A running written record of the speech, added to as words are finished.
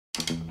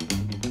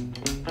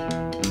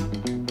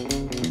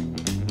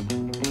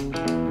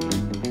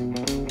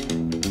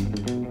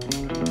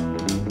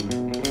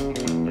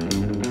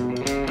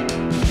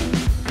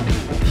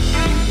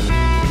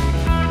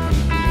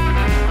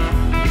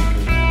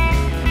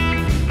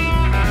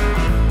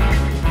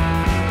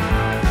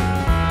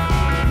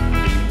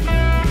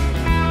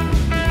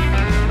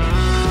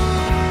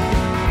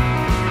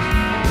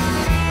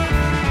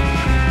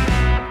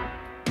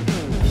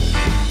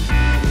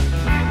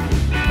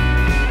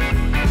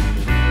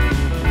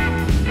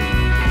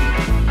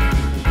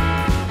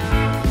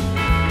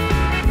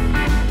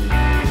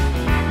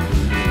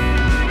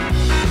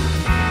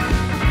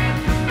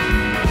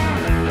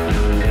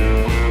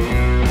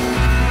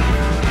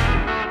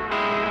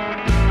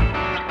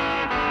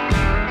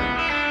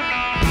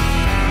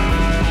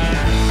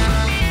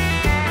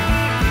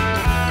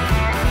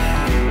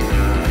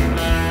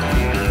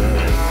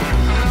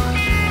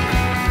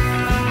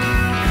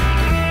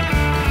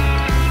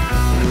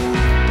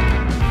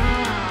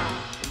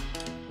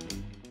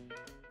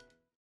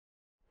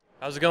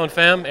How's it going,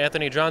 fam?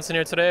 Anthony Johnson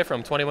here today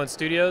from 21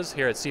 Studios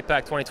here at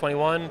CPAC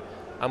 2021.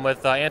 I'm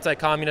with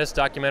anti-communist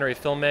documentary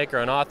filmmaker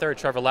and author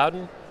Trevor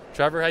Loudon.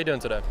 Trevor, how you doing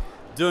today?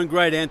 Doing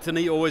great,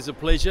 Anthony. Always a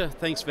pleasure.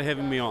 Thanks for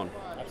having me on.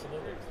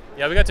 Absolutely.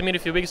 Yeah, we got to meet a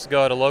few weeks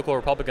ago at a local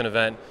Republican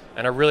event,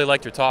 and I really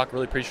liked your talk.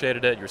 Really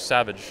appreciated it. You're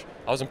savage.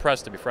 I was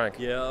impressed, to be frank.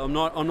 Yeah, I'm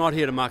not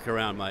here to muck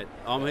around, mate.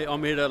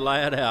 I'm here to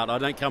lay it out. I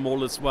don't come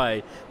all this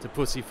way to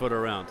pussyfoot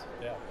around.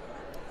 Yeah.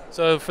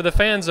 So for the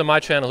fans of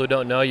my channel who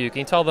don't know you, can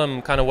you tell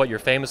them kind of what you're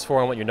famous for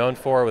and what you're known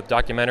for with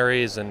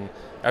documentaries and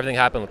everything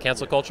happened with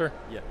cancel culture?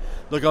 Yeah.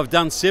 Look, I've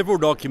done several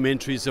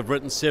documentaries. I've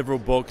written several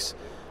books.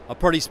 I've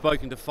probably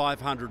spoken to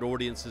 500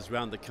 audiences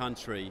around the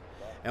country.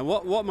 And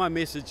what my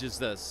message is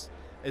this,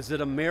 is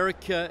that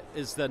America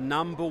is the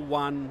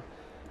 #1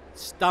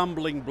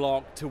 stumbling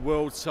block to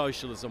world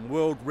socialism,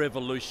 world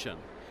revolution.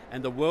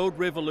 And the world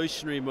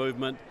revolutionary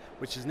movement,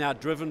 which is now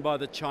driven by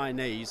the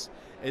Chinese,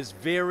 is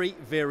very,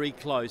 very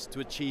close to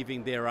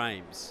achieving their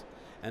aims.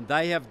 And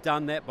they have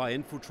done that by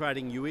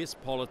infiltrating US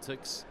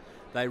politics.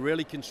 They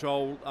really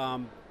control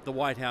the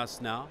White House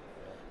now.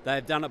 They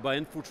have done it by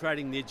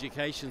infiltrating the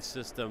education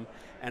system,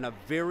 and a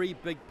very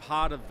big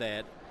part of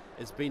that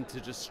has been to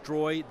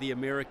destroy the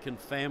American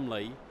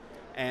family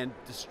and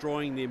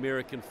destroying the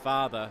American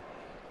father.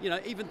 You know,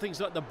 even things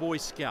like the Boy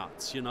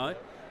Scouts, you know,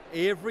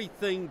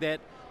 everything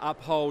that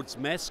upholds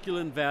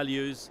masculine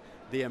values,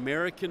 the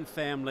American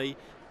family,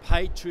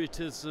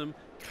 patriotism,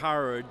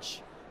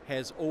 courage,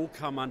 has all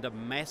come under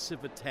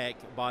massive attack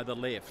by the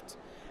left.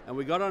 And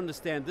we've got to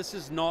understand this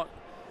is not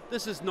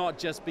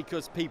just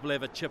because people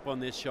have a chip on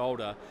their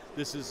shoulder.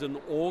 This is an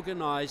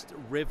organized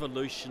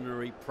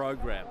revolutionary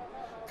program.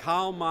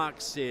 Karl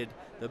Marx said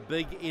the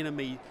big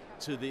enemy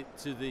to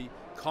the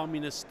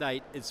communist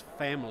state is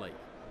family.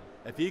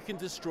 If you can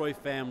destroy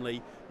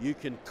family, you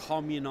can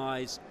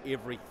communize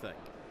everything.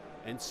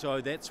 And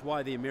so that's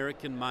why the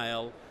American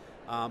male,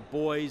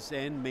 boys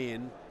and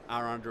men,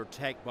 are under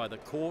attack by the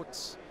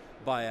courts,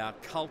 by our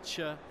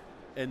culture,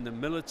 in the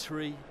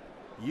military,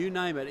 you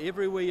name it.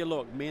 Everywhere you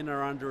look, men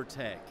are under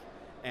attack.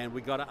 And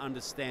we've got to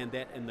understand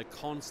that in the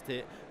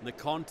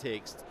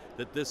context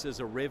that this is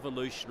a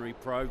revolutionary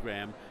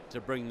program to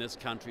bring this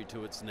country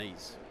to its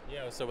knees.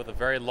 Yeah, so with a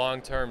very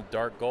long-term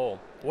dark goal.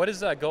 What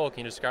is that goal?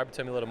 Can you describe it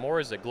to me a little more?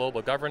 Is it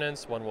global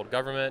governance, one world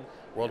government,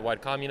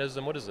 worldwide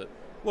communism? What is it?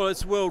 Well,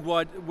 it's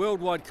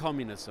worldwide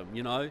communism,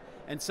 you know,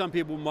 and some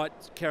people might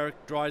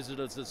characterize it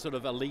as a sort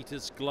of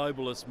elitist,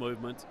 globalist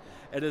movement.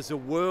 It is a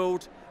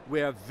world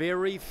where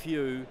very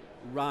few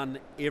run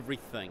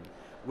everything,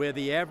 where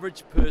the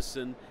average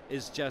person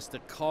is just a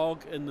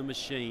cog in the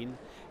machine,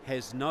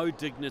 has no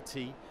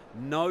dignity,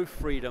 no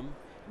freedom,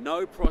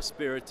 no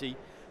prosperity.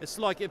 It's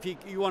like if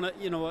you want to,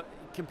 you know,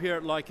 compare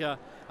it like a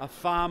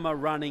farmer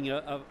running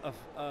a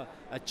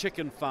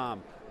chicken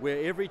farm,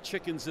 where every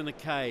chicken's in a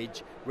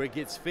cage, where it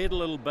gets fed a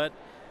little bit,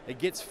 it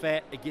gets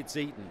fat, it gets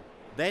eaten.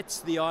 That's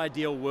the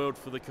ideal world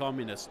for the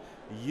communists.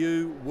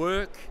 You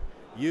work,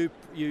 you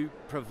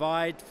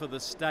provide for the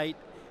state,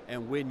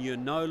 and when you're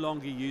no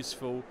longer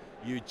useful,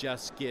 you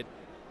just get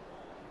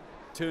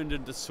turned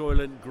into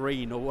Soylent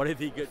Green or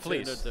whatever you get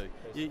turned into.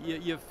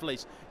 You're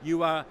fleece.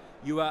 You are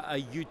a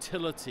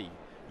utility.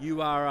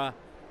 You are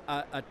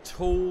a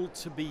tool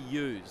to be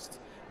used.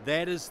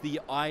 That is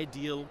the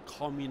ideal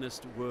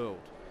communist world.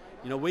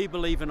 You know, we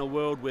believe in a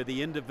world where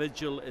the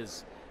individual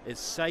is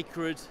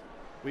sacred.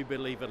 We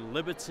believe in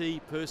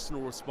liberty,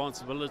 personal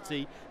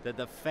responsibility, that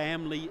the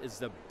family is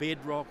the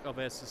bedrock of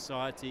our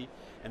society,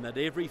 and that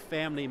every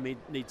family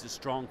needs a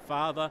strong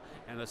father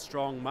and a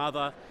strong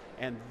mother,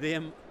 and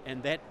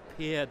that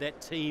pair, that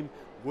team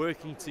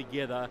working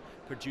together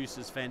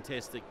produces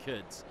fantastic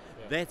kids.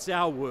 Yeah. That's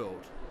our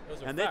world.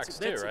 Those are facts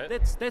too,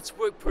 right? That's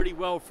worked pretty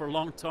well for a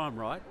long time,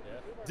 right?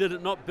 Yeah. Did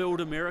it not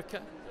build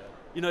America? Yeah.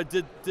 You know,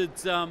 did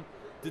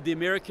the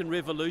American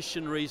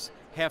revolutionaries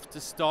have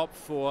to stop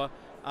for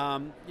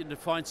to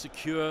find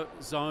secure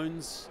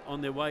zones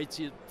on their way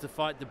to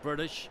fight the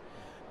British?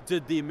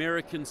 Did the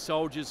American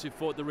soldiers who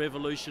fought the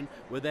revolution,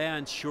 were they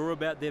unsure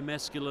about their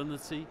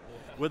masculinity?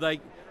 Yeah.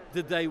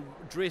 Did they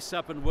dress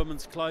up in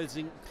women's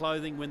clothing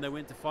when they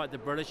went to fight the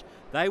British?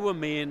 They were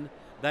men.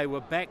 They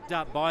were backed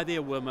up by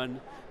their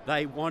women.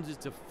 They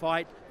wanted to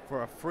fight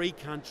for a free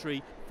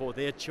country for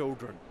their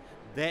children.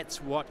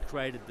 That's what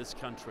created this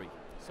country.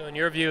 So in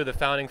your view, the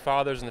founding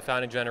fathers and the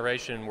founding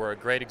generation were a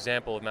great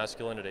example of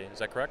masculinity. Is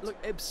that correct? Look,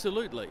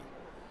 absolutely.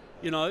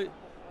 You know,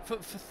 for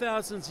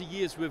thousands of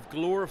years we've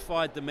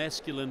glorified the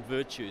masculine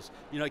virtues.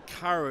 You know,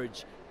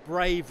 courage,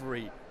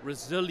 bravery,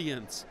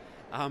 resilience,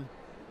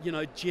 you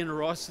know,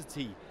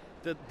 generosity,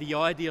 the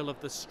ideal of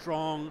the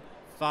strong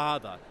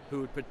father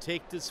who would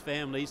protect his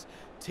families,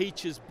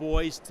 teach his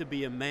boys to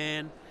be a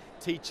man,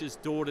 teach his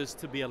daughters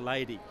to be a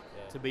lady,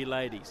 to be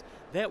ladies.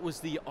 That was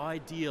the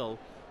ideal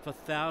for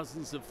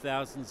thousands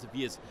of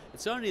years.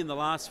 It's only in the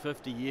last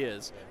 50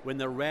 years when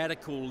the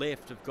radical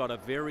left have got a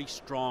very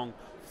strong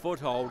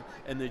foothold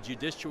in the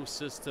judicial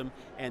system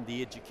and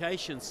the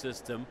education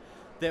system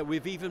that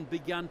we've even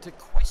begun to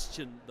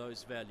question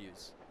those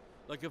values.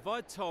 Like if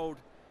I told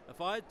If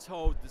I had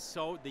told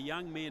the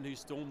young men who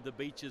stormed the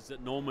beaches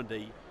at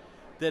Normandy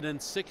that in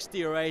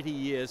 60 or 80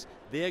 years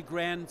their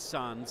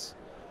grandsons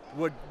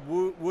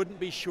wouldn't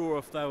be sure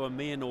if they were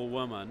men or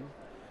women,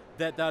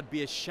 that they'd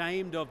be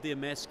ashamed of their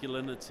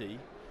masculinity,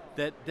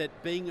 that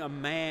being a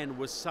man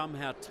was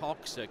somehow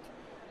toxic,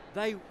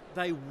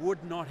 they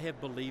would not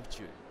have believed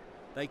you.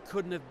 They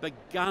couldn't have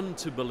begun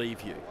to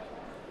believe you.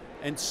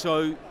 And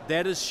so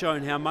that has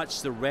shown how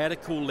much the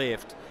radical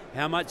left,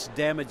 how much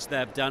damage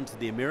they've done to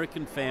the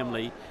American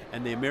family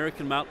and the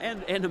American male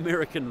and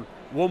American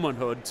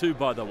womanhood too,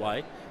 by the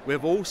way.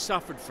 We've all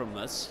suffered from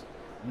this.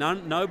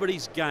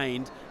 Nobody's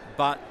gained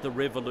but the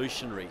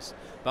revolutionaries.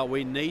 But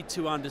we need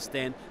to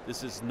understand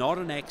this is not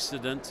an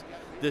accident.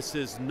 This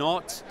is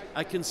not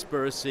a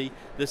conspiracy.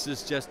 This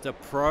is just a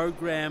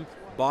program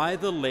by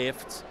the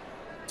left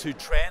to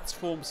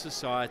transform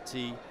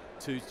society,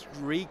 to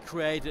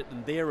recreate it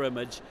in their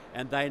image,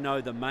 and they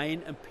know the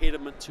main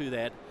impediment to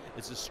that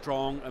is a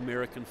strong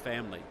American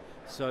family.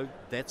 So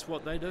that's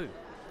what they do.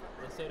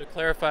 So to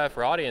clarify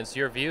for audience,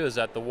 your view is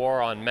that the war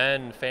on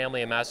men,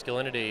 family, and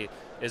masculinity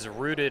is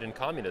rooted in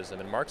communism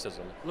and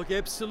Marxism. Look,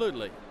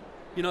 absolutely.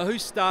 You know, who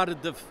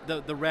started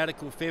the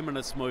radical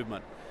feminist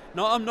movement?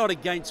 No, I'm not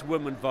against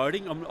women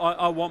voting.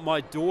 I want my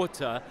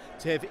daughter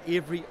to have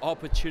every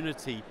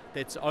opportunity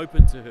that's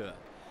open to her.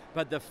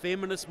 But the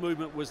feminist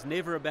movement was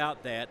never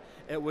about that.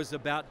 It was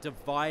about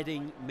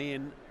dividing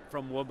men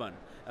from women,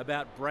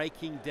 about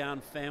breaking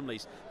down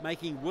families,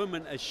 making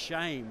women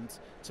ashamed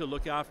to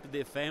look after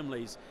their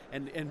families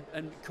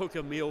and cook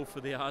a meal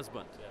for their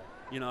husband.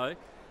 Yeah. You know,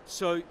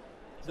 so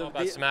it's all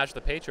about smash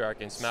the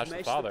patriarchy and smash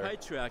the father.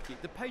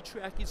 The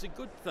patriarchy is a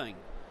good thing.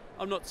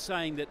 I'm not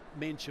saying that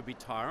men should be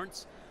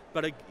tyrants,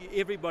 but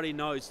everybody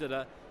knows that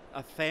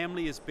a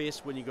family is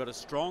best when you've got a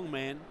strong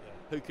man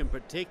who can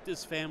protect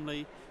his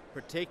family,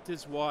 protect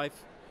his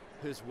wife,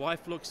 whose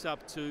wife looks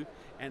up to,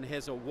 and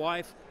has a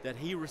wife that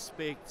he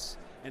respects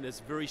and is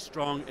very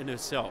strong in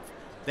herself.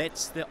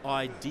 That's the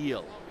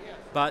ideal.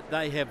 But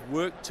they have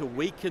worked to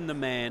weaken the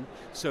man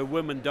so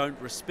women don't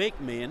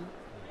respect men,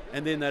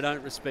 and then they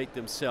don't respect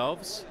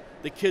themselves.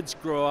 The kids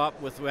grow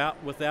up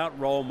without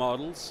role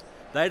models.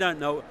 They don't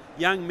know.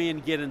 Young men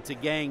get into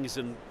gangs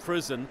in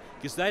prison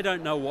because they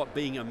don't know what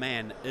being a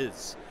man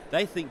is.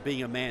 They think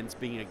being a man's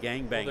being a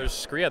gangbanger.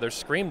 Well, they're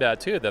screamed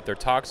at too, that they're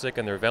toxic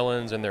and they're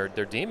villains and they're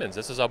demons.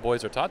 This is how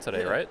boys are taught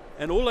today, right?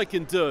 And all they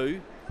can do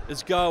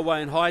is go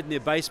away and hide in their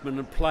basement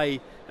and play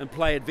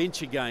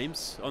adventure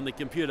games on the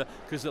computer,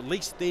 because at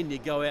least then you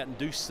go out and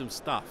do some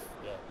stuff.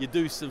 Yeah. You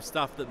do some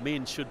stuff that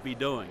men should be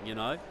doing, you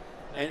know.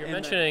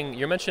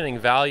 You're mentioning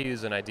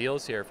values and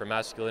ideals here for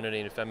masculinity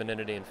and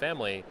femininity and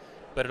family,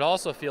 but it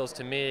also feels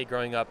to me,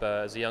 growing up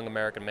as a young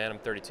American man, I'm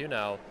 32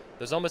 now,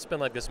 there's almost been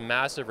like this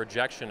massive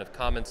rejection of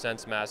common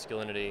sense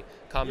masculinity,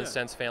 common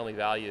sense family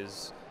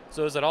values.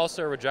 So is it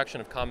also a rejection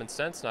of common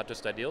sense, not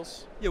just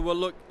ideals? Yeah,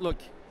 well, look,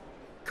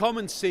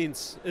 common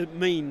sense, it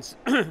means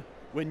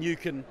when you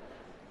can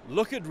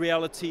look at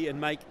reality and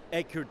make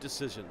accurate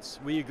decisions,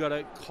 where you've got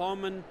a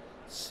common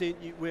sense,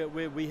 where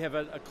we have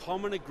a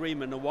common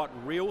agreement on what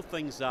real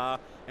things are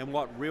and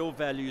what real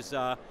values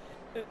are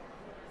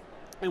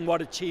and what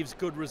achieves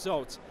good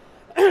results.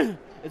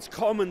 It's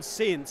common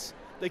sense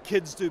that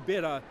kids do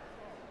better.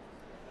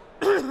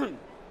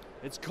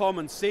 It's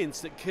common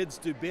sense that kids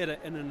do better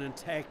in an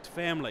intact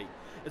family.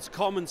 It's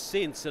common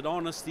sense that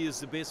honesty is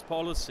the best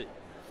policy.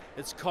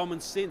 It's common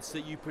sense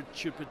that you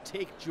should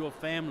protect your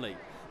family,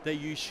 that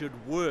you should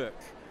work,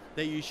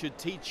 that you should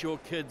teach your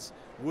kids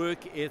work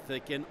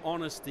ethic and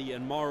honesty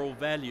and moral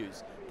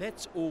values.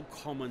 That's all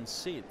common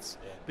sense,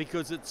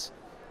 because it's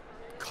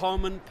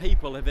common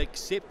people have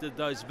accepted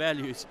those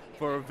values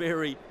for a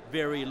very,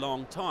 very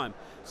long time.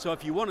 So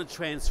if you want to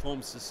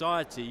transform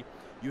society,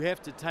 you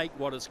have to take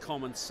what is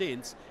common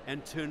sense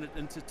and turn it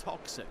into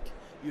toxic.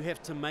 You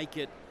have to make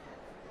it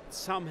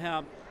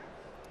somehow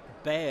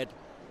bad.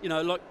 You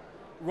know, look,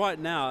 right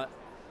now,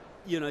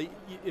 you know,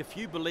 if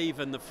you believe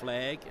in the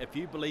flag, if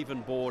you believe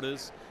in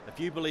borders, if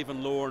you believe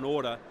in law and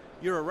order,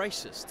 you're a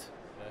racist.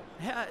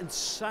 Yeah. How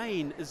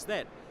insane is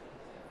that?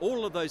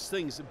 All of those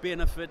things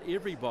benefit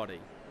everybody,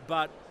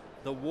 but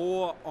the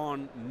war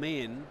on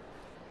men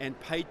and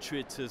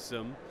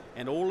patriotism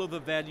and all of the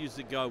values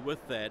that go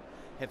with that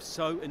have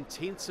so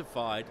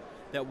intensified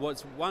that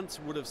what once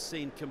would have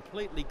seemed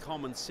completely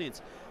common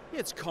sense. Yeah,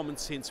 it's common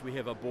sense we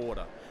have a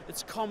border.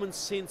 It's common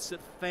sense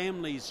that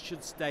families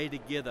should stay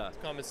together.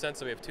 It's common sense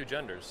that we have two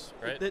genders,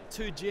 right? That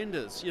two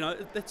genders, you know,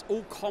 that's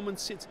all common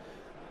sense.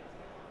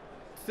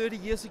 30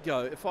 years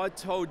ago, if I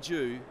told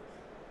you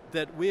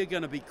that we're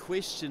going to be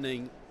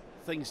questioning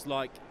things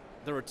like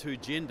there are two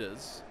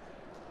genders,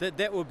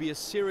 that would be a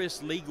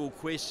serious legal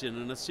question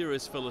and a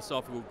serious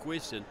philosophical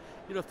question,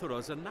 you'd have thought I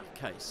was a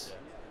nutcase.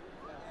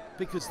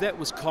 Because that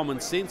was common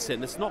sense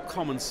then. It's not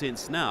common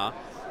sense now,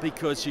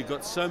 because you've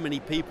got so many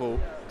people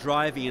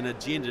driving an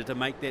agenda to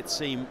make that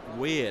seem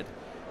weird.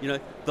 You know,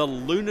 the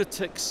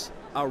lunatics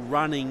are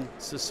running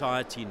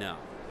society now.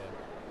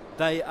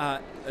 They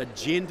are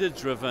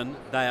agenda-driven.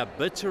 They are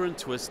bitter and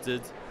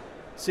twisted.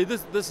 See,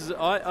 this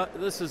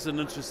is an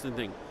interesting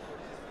thing.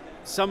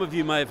 some of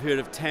you may have heard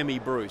of Tammy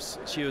Bruce.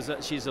 She's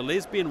a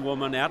lesbian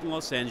woman out in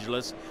Los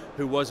Angeles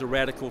who was a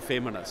radical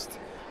feminist.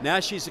 Now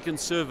she's a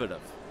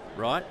conservative,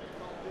 right?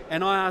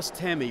 And I asked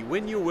Tammy,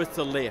 when you're with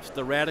the left,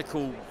 the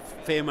radical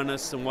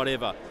feminists and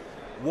whatever,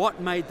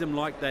 what made them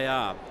like they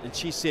are? And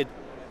she said,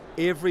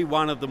 every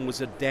one of them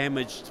was a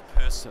damaged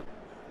person.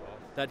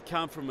 They'd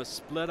come from a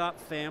split-up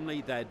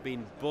family. They'd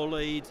been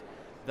bullied.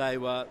 They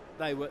were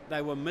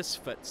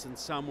misfits in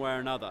some way or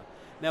another.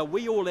 Now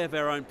we all have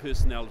our own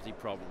personality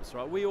problems,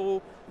 right?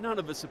 None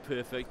of us are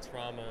perfect.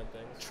 Trauma and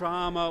things.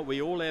 Trauma.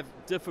 We all have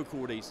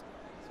difficulties,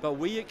 but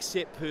we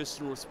accept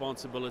personal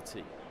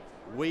responsibility.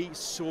 We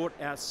sort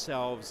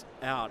ourselves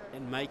out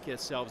and make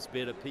ourselves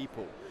better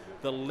people.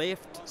 The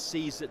left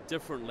sees it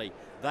differently.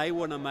 They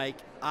want to make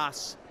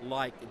us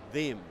like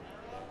them.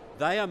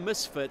 They are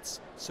misfits,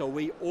 so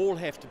we all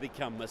have to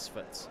become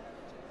misfits.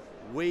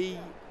 We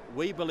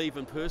believe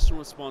in personal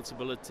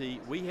responsibility.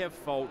 We have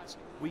faults,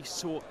 we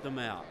sort them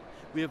out.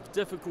 We have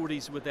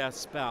difficulties with our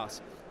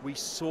spouse, we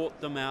sort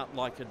them out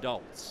like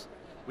adults.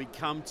 We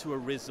come to a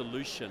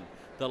resolution.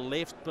 The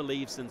left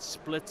believes in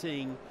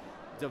splitting,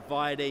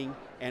 dividing,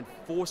 and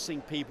forcing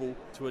people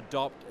to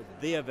adopt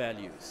their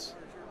values.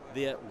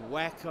 Their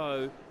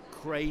wacko,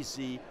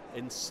 crazy,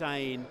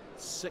 insane,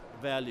 sick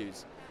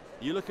values.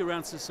 You look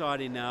around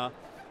society now,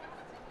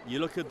 you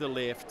look at the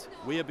left,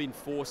 we have been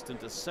forced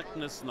into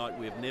sickness like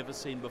we have never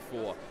seen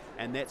before,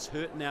 and that's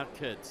hurting our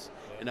kids.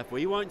 And if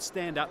we won't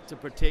stand up to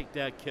protect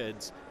our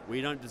kids,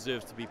 we don't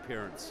deserve to be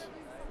parents.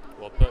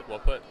 Well put, well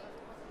put.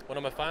 One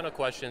of my final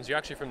questions, you're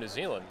actually from New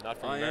Zealand, not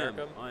from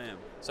America. I am.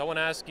 So I want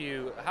to ask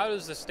you, how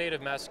does the state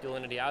of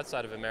masculinity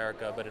outside of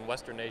America, but in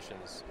Western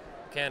nations,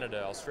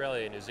 Canada,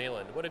 Australia, New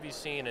Zealand, what have you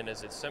seen, and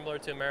is it similar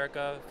to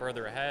America,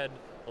 further ahead,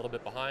 a little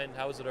bit behind?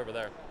 How is it over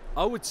there?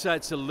 I would say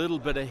it's a little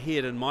bit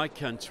ahead in my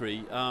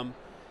country.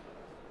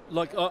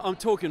 Like I'm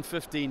talking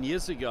 15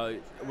 years ago,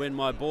 when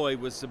my boy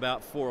was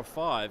about 4 or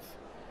 5,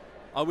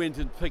 I went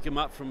to pick him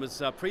up from his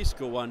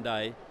preschool one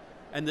day,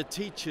 and the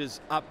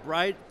teachers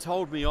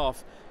told me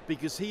off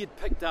because he had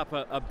picked up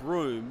a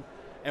broom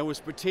and was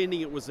pretending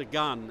it was a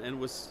gun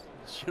and was,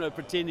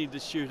 pretending to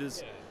shoot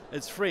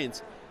his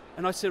friends.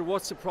 And I said,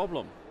 "What's the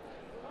problem?"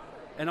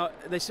 And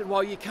they said,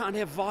 "Well, you can't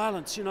have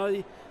violence,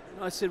 And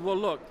I said, "Well,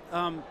 look,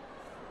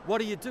 what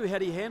do you do? How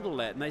do you handle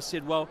that?" And they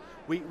said, "Well,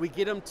 we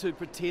get them to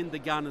pretend the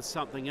gun is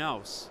something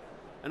else."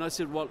 And I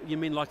said, "Well, you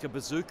mean like a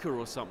bazooka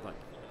or something?"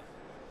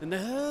 And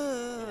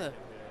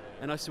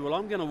and I said, "Well,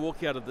 I'm going to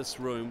walk out of this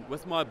room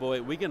with my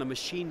boy. We're going to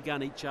machine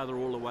gun each other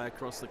all the way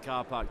across the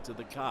car park to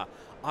the car.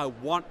 I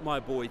want my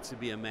boy to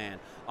be a man.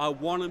 I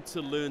want him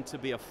to learn to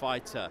be a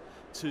fighter,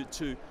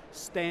 to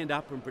stand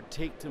up and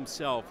protect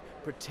himself,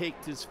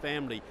 protect his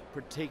family,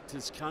 protect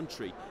his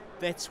country.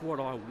 That's what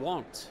I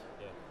want."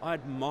 I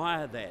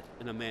admire that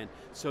in a man.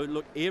 So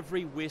look,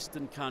 every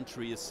Western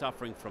country is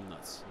suffering from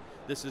this.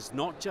 This is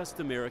not just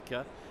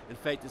America. In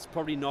fact, it's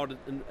probably not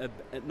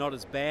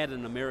as bad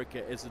in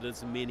America as it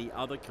is in many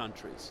other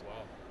countries.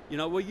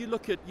 Wow. Well, you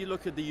look at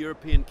the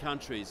European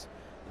countries.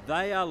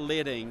 They are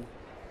letting,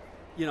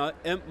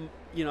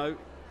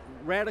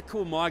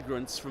 radical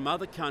migrants from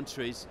other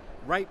countries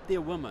rape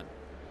their women,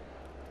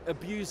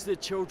 abuse their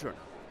children,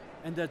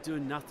 and they're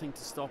doing nothing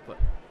to stop it.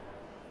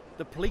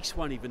 The police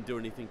won't even do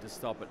anything to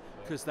stop it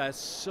because they're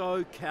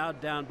so cowed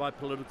down by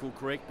political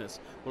correctness.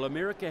 Well,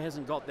 America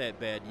hasn't got that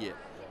bad yet,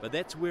 but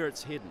that's where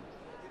it's heading.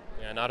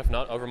 Yeah, not if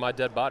not over my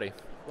dead body.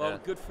 Well, yeah.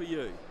 Good for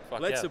you.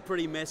 Fuck That's yeah. a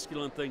pretty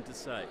masculine thing to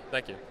say.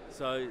 Thank you.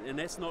 So, and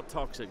that's not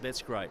toxic.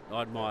 That's great.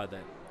 I admire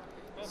that.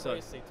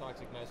 Embracing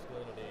toxic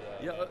masculinity.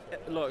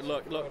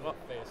 Look.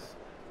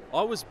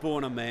 I was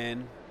born a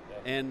man,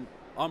 and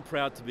I'm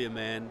proud to be a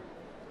man,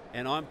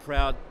 and I'm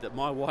proud that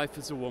my wife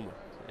is a woman.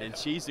 And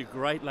she's a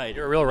great lady.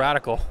 You're a real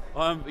radical.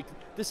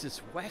 This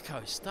is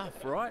wacko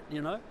stuff, right?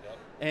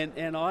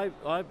 And I'm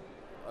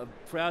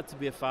proud to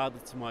be a father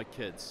to my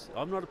kids.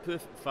 I'm not a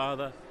perfect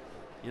father.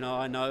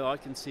 I know I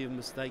can see the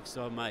mistakes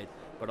I've made,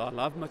 but I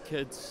love my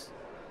kids,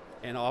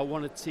 and I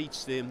want to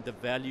teach them the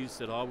values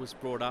that I was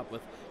brought up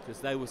with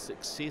because they were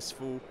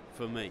successful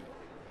for me.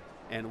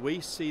 And we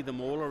see them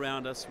all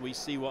around us. We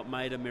see what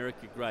made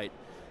America great.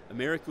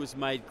 America was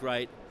made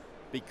great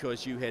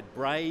because you had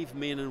brave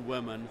men and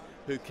women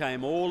who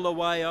came all the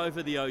way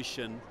over the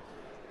ocean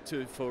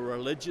for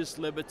religious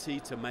liberty,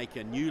 to make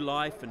a new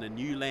life in a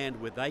new land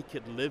where they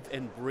could live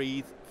and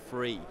breathe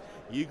free.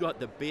 You got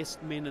the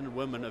best men and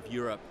women of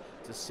Europe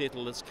to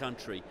settle this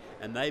country,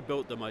 and they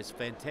built the most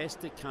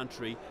fantastic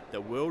country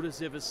the world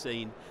has ever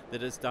seen,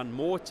 that has done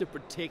more to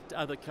protect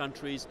other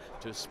countries,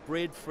 to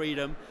spread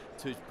freedom,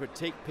 to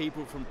protect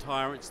people from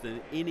tyrants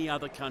than any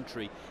other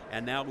country.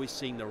 And now we're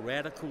seeing the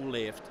radical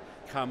left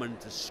come and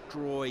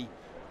destroy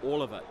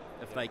all of it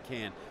if they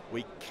can.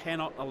 We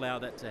cannot allow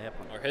that to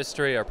happen. Our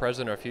history, our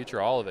present, our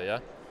future, all of it, yeah?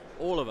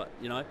 All of it,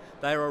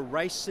 They are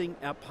erasing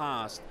our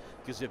past,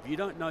 because if you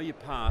don't know your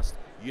past,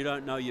 you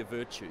don't know your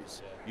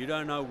virtues. You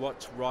don't know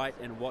what's right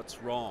and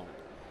what's wrong.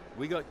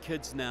 We got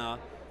kids now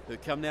who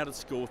come out of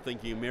school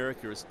thinking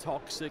America is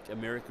toxic,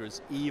 America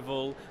is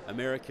evil,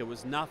 America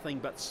was nothing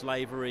but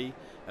slavery,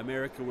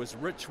 America was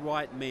rich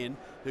white men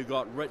who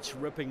got rich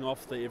ripping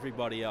off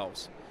everybody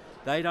else.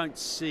 They don't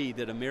see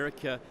that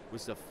America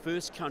was the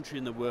first country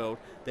in the world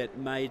that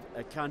made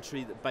a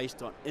country that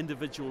based on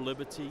individual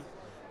liberty,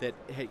 that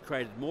had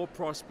created more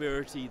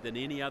prosperity than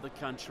any other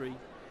country,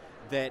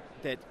 that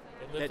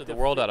lifted the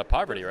world out of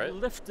poverty, right?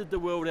 Lifted the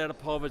world out of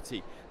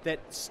poverty, that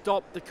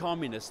stopped the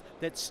communists,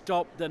 that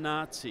stopped the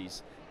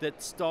Nazis, that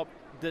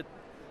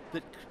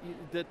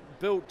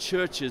built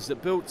churches,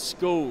 that built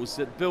schools,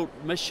 that built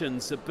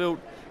missions, that built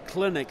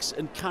clinics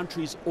in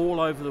countries all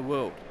over the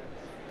world.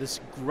 This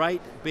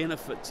great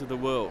benefit to the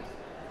world.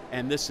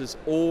 And this is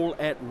all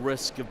at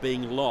risk of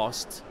being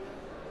lost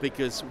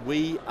because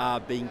we are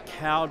being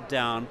cowed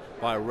down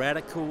by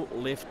radical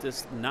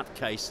leftist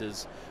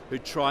nutcases who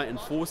try and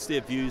force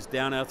their views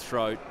down our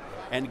throat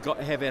and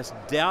have us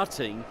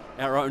doubting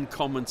our own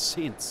common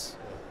sense.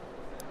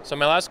 So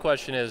my last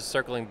question is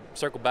circle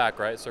back,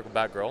 right? Circle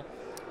back, girl.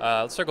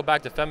 Let's circle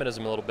back to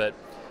feminism a little bit.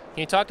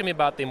 Can you talk to me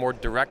about the more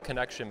direct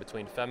connection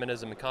between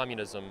feminism and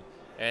communism,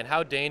 and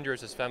how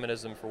dangerous is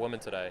feminism for women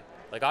today?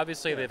 Like,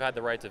 obviously, they've had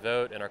the right to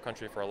vote in our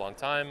country for a long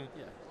time.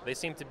 Yeah. They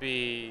seem to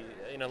be,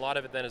 a lot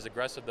of it then is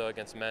aggressive, though,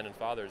 against men and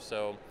fathers.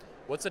 So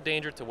what's the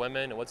danger to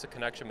women, and what's the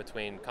connection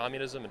between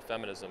communism and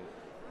feminism?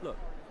 Look,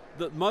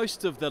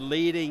 most of the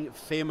leading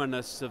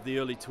feminists of the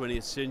early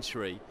 20th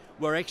century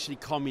were actually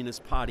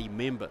Communist Party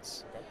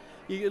members.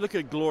 You look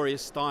at Gloria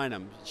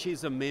Steinem,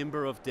 she's a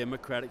member of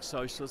Democratic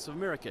Socialists of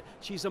America.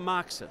 She's a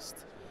Marxist.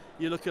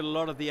 You look at a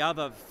lot of the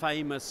other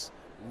famous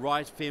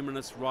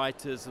feminist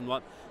writers and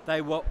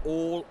they were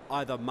all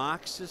either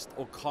Marxist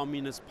or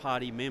Communist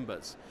Party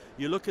members.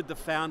 You look at the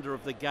founder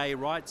of the gay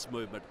rights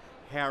movement,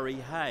 Harry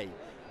Hay.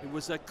 He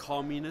was a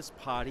Communist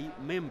Party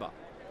member.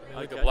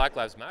 Look at Black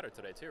Lives Matter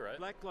today too, right?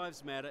 Black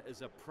Lives Matter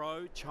is a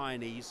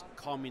pro-Chinese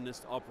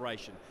communist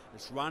operation.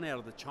 It's run out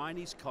of the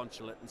Chinese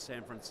consulate in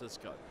San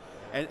Francisco.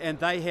 And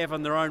they have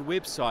on their own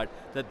website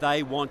that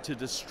they want to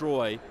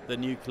destroy the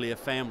nuclear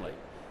family.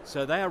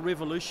 So they are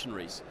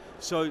revolutionaries.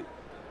 So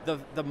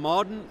the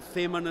modern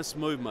feminist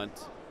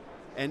movement,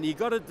 and you've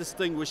got to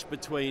distinguish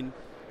between,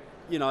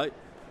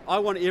 I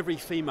want every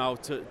female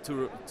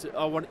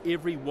I want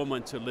every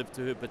woman to live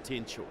to her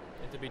potential.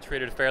 And to be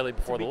treated fairly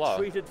before the law.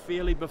 Treated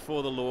fairly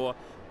before the law.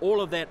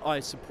 All of that I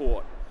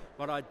support.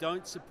 But I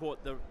don't support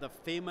the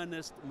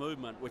feminist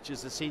movement, which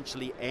is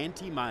essentially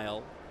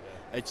anti-male.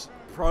 It's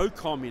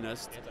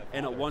pro-communist,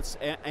 and it wants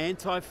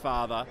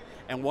anti-father,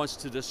 and wants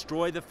to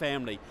destroy the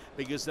family,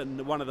 because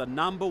one of the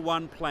number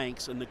one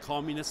planks in the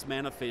Communist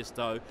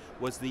Manifesto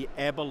was the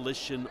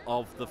abolition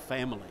of the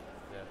family.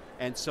 Yeah.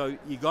 And so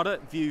you got to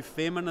view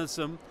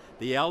feminism,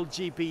 the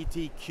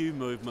LGBTQ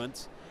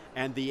movement,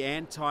 and the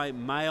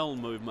anti-male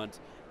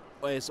movement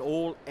as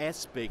all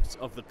aspects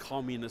of the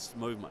communist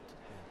movement.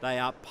 They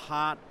are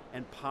part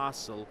and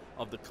parcel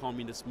of the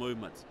communist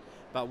movement.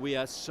 But we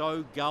are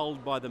so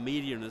gulled by the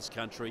media in this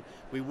country,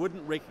 we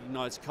wouldn't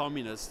recognize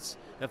communists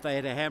if they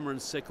had a hammer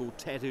and sickle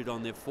tattooed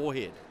on their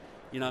forehead.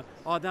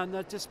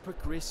 They're just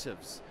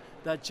progressives.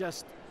 They're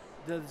just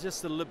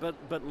a little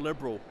bit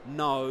liberal.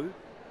 No,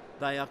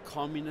 they are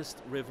communist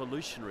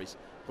revolutionaries.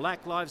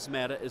 Black Lives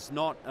Matter is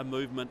not a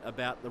movement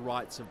about the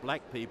rights of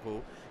black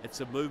people. It's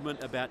a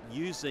movement about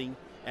using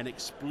and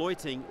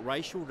exploiting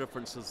racial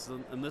differences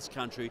in this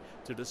country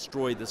to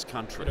destroy this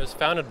country. It was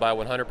founded by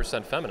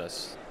 100%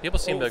 feminists. People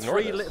seem to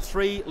ignore this.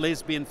 Three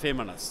lesbian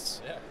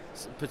feminists. Yeah.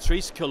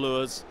 Patrice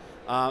Cullors,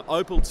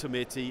 Opal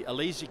Tometi,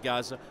 Alicia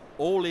Garza,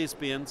 all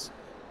lesbians,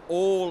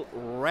 all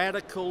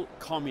radical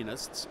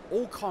communists,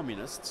 all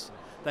communists.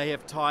 They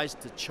have ties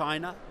to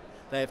China,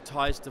 they have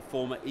ties to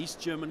former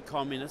East German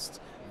communists,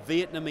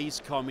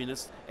 Vietnamese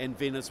communists, and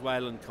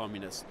Venezuelan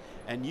communists.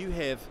 And you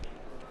have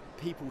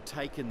people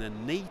taking the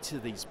knee to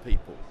these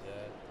people,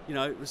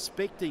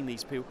 respecting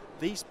these people.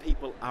 These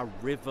people are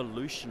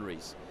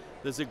revolutionaries.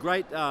 There's a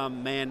great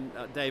man,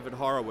 David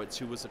Horowitz,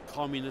 who was a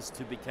communist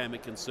who became a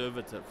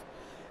conservative.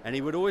 And he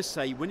would always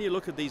say, when you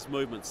look at these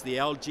movements, the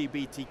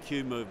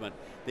LGBTQ movement,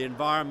 the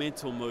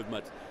environmental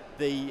movement,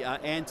 the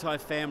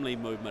anti-family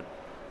movement,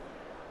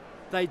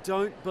 they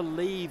don't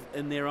believe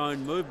in their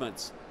own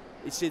movements.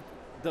 He said,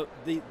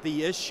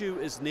 the issue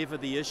is never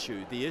the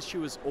issue. The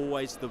issue is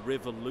always the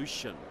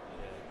revolution.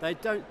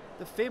 The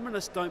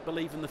feminists don't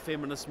believe in the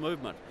feminist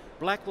movement.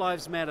 Black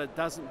Lives Matter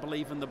doesn't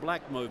believe in the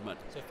black movement.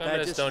 So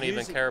feminists don't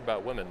even care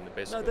about women,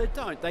 basically. No, they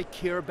don't. They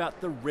care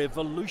about the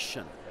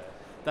revolution. Yeah.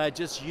 They're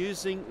just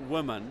using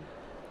women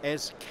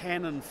as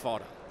cannon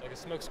fodder. Like a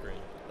smokescreen.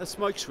 A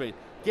smokescreen.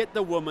 Get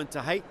the woman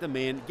to hate the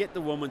men, get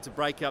the woman to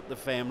break up the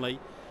family,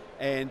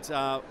 and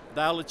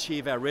they'll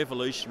achieve our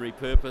revolutionary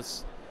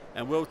purpose.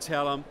 And we'll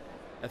tell them,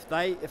 if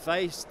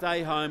they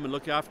stay home and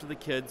look after the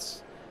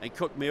kids and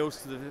cook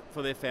meals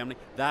for their family,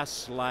 they're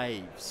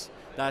slaves.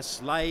 They're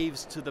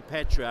slaves to the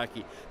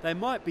patriarchy. They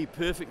might be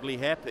perfectly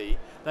happy.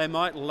 They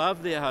might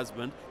love their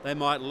husband. They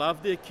might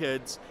love their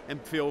kids and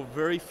feel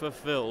very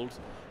fulfilled,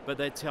 but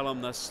they tell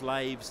them they're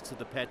slaves to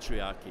the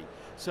patriarchy.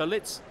 So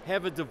let's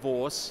have a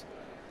divorce,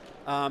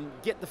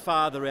 get the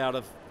father out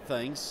of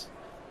things,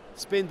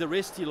 spend the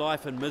rest of your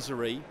life in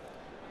misery,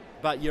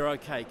 but you're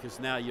okay because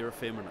now you're a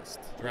feminist.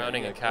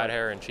 Drowning in cat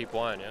hair and cheap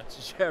wine,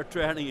 yeah?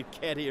 Drowning in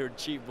cat hair and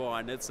cheap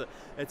wine. It's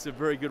a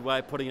very good way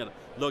of putting it.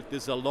 Look,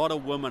 there's a lot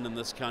of women in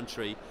this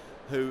country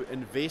who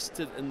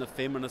invested in the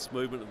feminist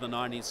movement of the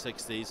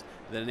 1960s.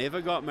 They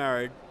never got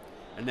married,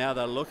 and now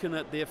they're looking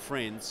at their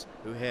friends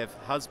who have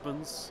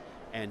husbands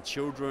and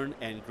children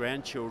and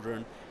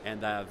grandchildren,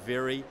 and they are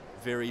very,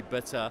 very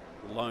bitter,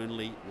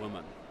 lonely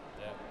women.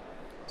 Yeah.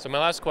 So my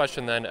last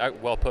question then,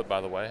 well put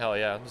by the way, hell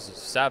yeah, this is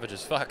savage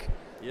as fuck.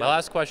 Yeah. My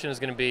last question is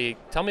going to be,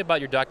 tell me about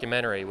your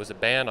documentary. Was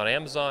it banned on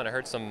Amazon? I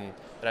heard it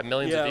had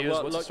millions of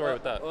views. What's the story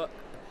with that?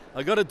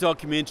 I got a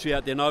documentary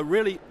out there, and I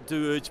really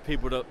do urge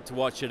people to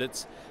watch it.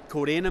 It's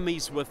called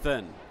Enemies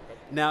Within.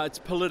 Now, it's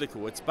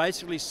political. It's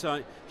basically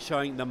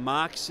showing the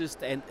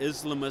Marxist and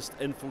Islamist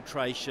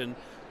infiltration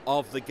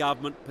of the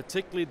government,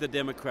 particularly the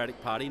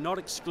Democratic Party, not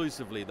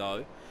exclusively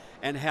though,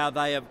 and how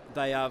they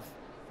have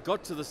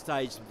got to the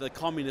stage that the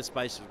communists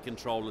basically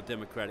control the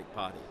Democratic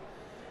Party.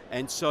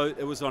 And so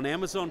it was on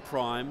Amazon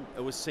Prime.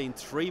 It was seen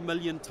 3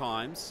 million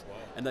times,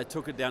 and they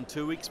took it down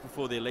 2 weeks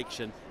before the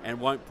election and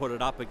won't put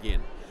it up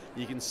again.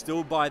 You can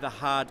still buy the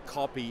hard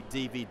copy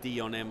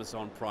DVD on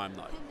Amazon Prime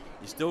though.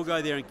 You still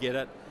go there and get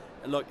it.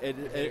 Look,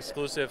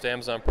 exclusive to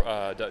Amazon.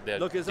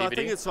 Look, I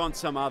think it's on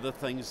some other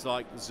things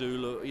like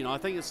Zulu. You know, I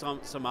think it's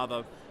on some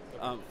other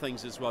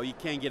things as well. You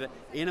can get it.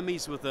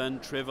 Enemies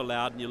Within, Trevor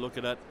Loudon. You look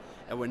at it,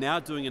 and we're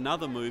now doing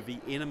another movie,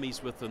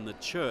 Enemies Within the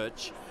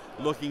Church,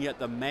 looking at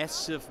the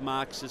massive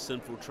Marxist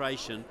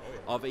infiltration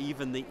of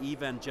even the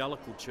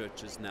evangelical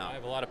churches now. I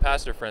have a lot of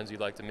pastor friends you'd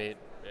like to meet.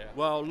 Yeah.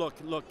 Well,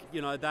 look,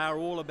 you know, they're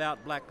all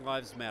about Black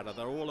Lives Matter.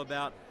 They're all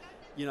about,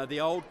 you know, the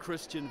old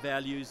Christian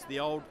values, the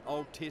Old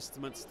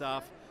Testament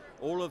stuff,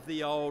 all of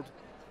the old,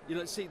 you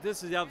know, see,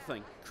 this is the other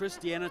thing.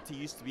 Christianity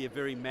used to be a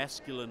very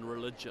masculine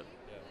religion.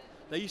 Yeah.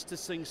 They used to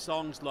sing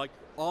songs like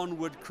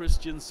 "Onward,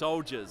 Christian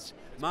Soldiers,"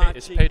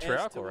 it's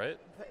patriarchal, right?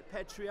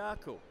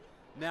 Patriarchal.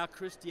 Now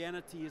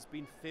Christianity has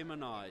been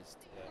feminized.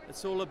 Yeah.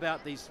 It's all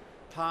about these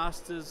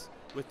pastors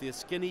with their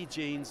skinny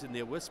jeans and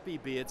their wispy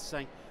beards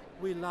saying,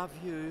 "We love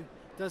you.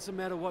 Doesn't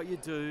matter what you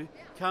do.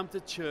 Come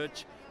to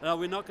church." No,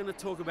 we're not going to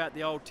talk about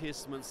the Old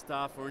Testament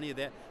stuff or any of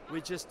that.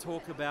 We just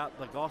talk about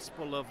the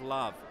gospel of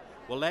love.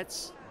 Well,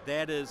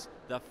 that is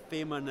the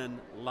feminine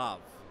love,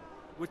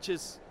 which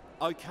is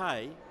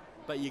okay,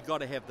 but you got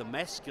to have the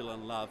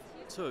masculine love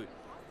too.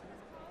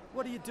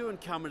 What are you doing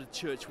coming to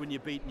church when you're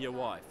beating your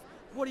wife?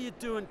 What are you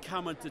doing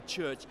coming to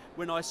church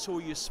when I saw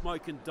you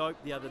smoking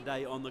dope the other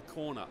day on the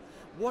corner?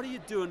 What are you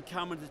doing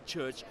coming to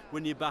church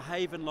when you're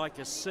behaving like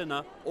a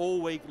sinner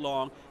all week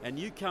long and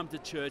you come to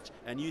church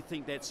and you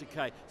think that's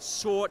okay?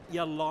 Sort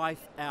your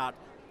life out,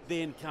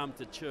 then come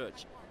to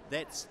church.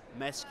 That's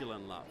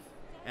masculine love.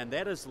 And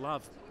that is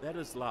love. That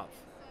is love.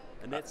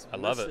 And that's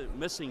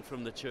missing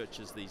from the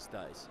churches these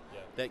days. Yeah.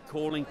 That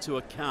calling to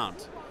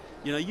account.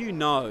 You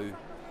know,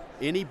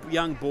 any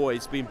young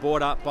boy's been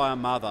brought up by a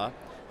mother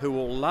who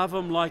will love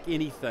him like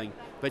anything,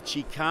 but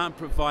she can't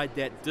provide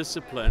that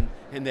discipline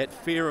and that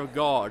fear of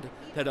God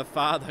that a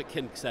father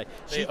can say.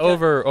 They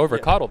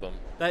over-coddle them.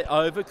 They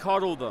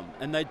over-coddle them,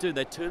 and they do.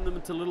 They turn them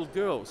into little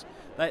girls.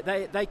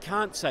 They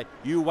can't say,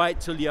 "You wait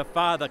till your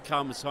father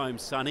comes home,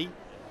 sonny,"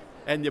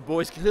 and your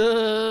boys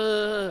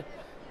go,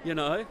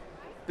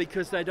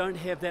 because they don't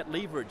have that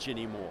leverage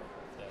anymore.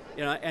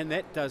 And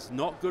that does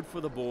not good for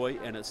the boy,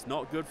 and it's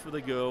not good for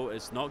the girl,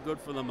 it's not good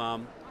for the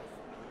mum.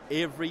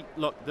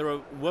 Look, there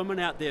are women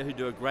out there who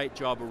do a great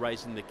job of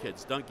raising their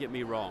kids, don't get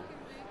me wrong,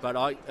 but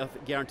I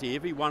guarantee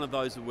every one of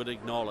those would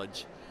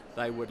acknowledge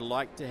they would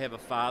like to have a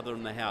father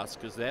in the house,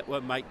 because that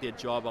would make their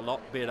job a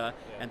lot better,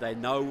 and they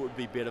know it would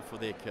be better for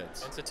their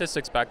kids. And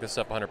statistics back this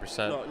up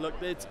 100%. Look,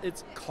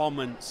 it's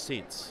common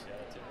sense.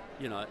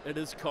 It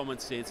is common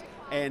sense,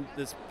 and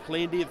there's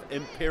plenty of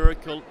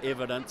empirical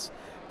evidence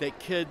that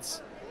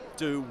kids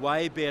do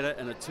way better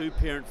in a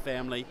two-parent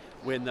family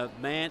when the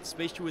man,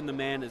 especially when the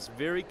man is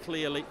very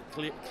clear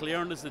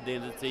on his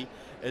identity,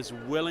 is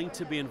willing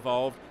to be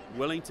involved,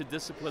 willing to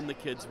discipline the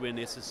kids where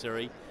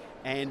necessary,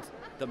 and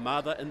the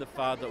mother and the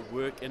father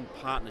work in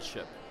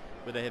partnership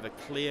where they have a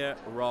clear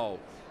role.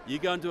 You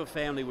go into a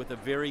family with a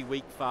very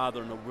weak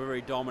father and a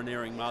very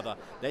domineering mother,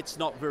 that's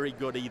not very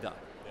good either.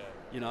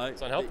 Yeah.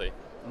 It's unhealthy.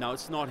 No,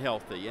 it's not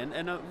healthy.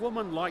 And a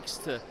woman likes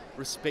to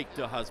respect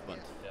her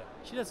husband. Yeah.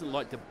 She doesn't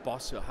like to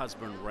boss her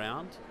husband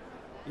around,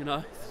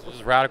 This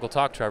is radical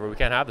talk, Trevor. We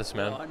can't have this,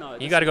 man. I know.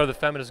 You got to go to the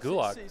feminist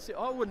gulag. See,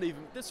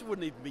 this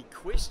wouldn't even be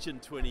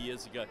questioned 20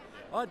 years ago.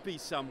 I'd be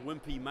some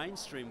wimpy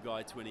mainstream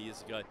guy 20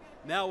 years ago.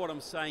 Now what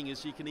I'm saying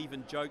is you can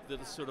even joke that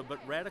it's sort of a bit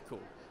radical.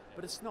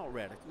 But it's not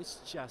radical. It's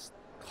just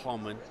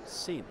common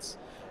sense.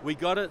 We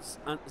got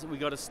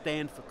to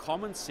stand for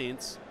common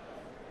sense.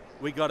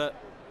 We got to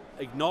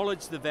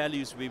acknowledge the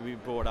values we've been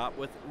brought up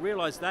with,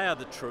 realize they are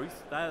the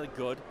truth, they are the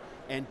good,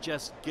 and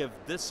just give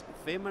this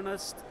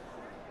feminist,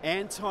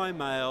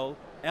 anti-male,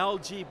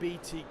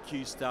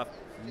 LGBTQ stuff,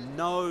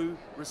 no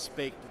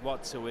respect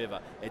whatsoever.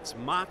 It's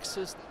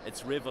Marxist,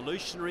 it's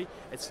revolutionary,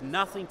 it's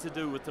nothing to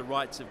do with the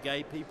rights of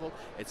gay people,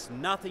 it's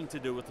nothing to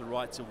do with the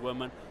rights of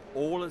women.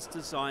 All it's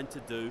designed to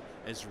do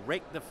is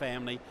wreck the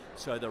family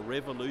so the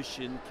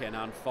revolution can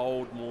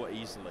unfold more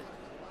easily.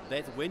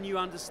 When you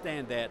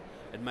understand that,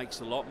 it makes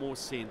a lot more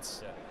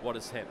sense what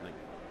is happening.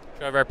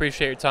 Trevor, I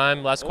appreciate your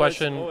time. Last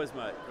question. Always,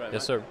 mate. Great, yes,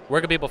 mate. sir.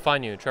 Where can people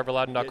find you?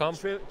 TrevorLoudon.com?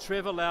 Yeah,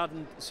 Trevor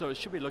Loudon, so it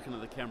should be looking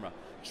at the camera.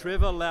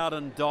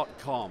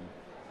 TrevorLoudon.com.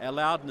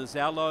 Loudon is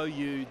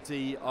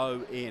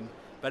Loudon.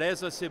 But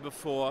as I said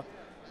before,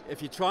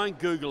 if you try and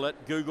Google it,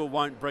 Google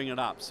won't bring it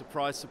up.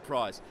 Surprise,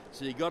 surprise.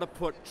 So you got to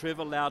put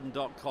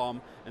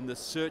TrevorLoudon.com in the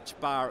search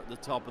bar at the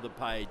top of the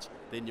page,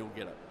 then you'll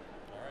get it.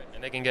 All right.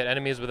 And they can get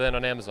Enemies Within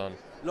on Amazon.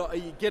 Look,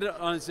 you get it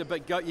on,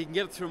 but you can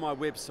get it through my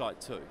website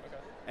too. Okay.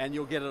 And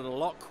you'll get it a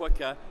lot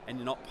quicker, and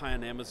you're not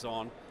paying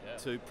Amazon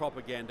to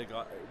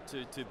propaganda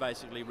to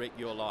basically wreck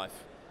your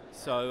life.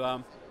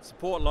 So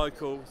support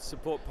local,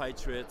 support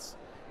patriots.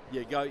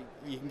 You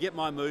can get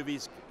my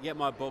movies, get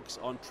my books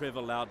on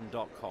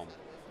TrevorLoudon.com. All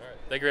right.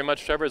 Thank you very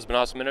much, Trevor. It's been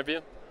an awesome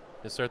interview.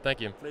 Yes, sir.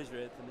 Thank you. Pleasure,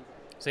 Anthony.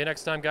 See you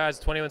next time, guys.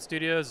 21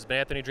 Studios. It's been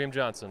Anthony Dream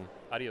Johnson.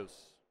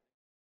 Adios.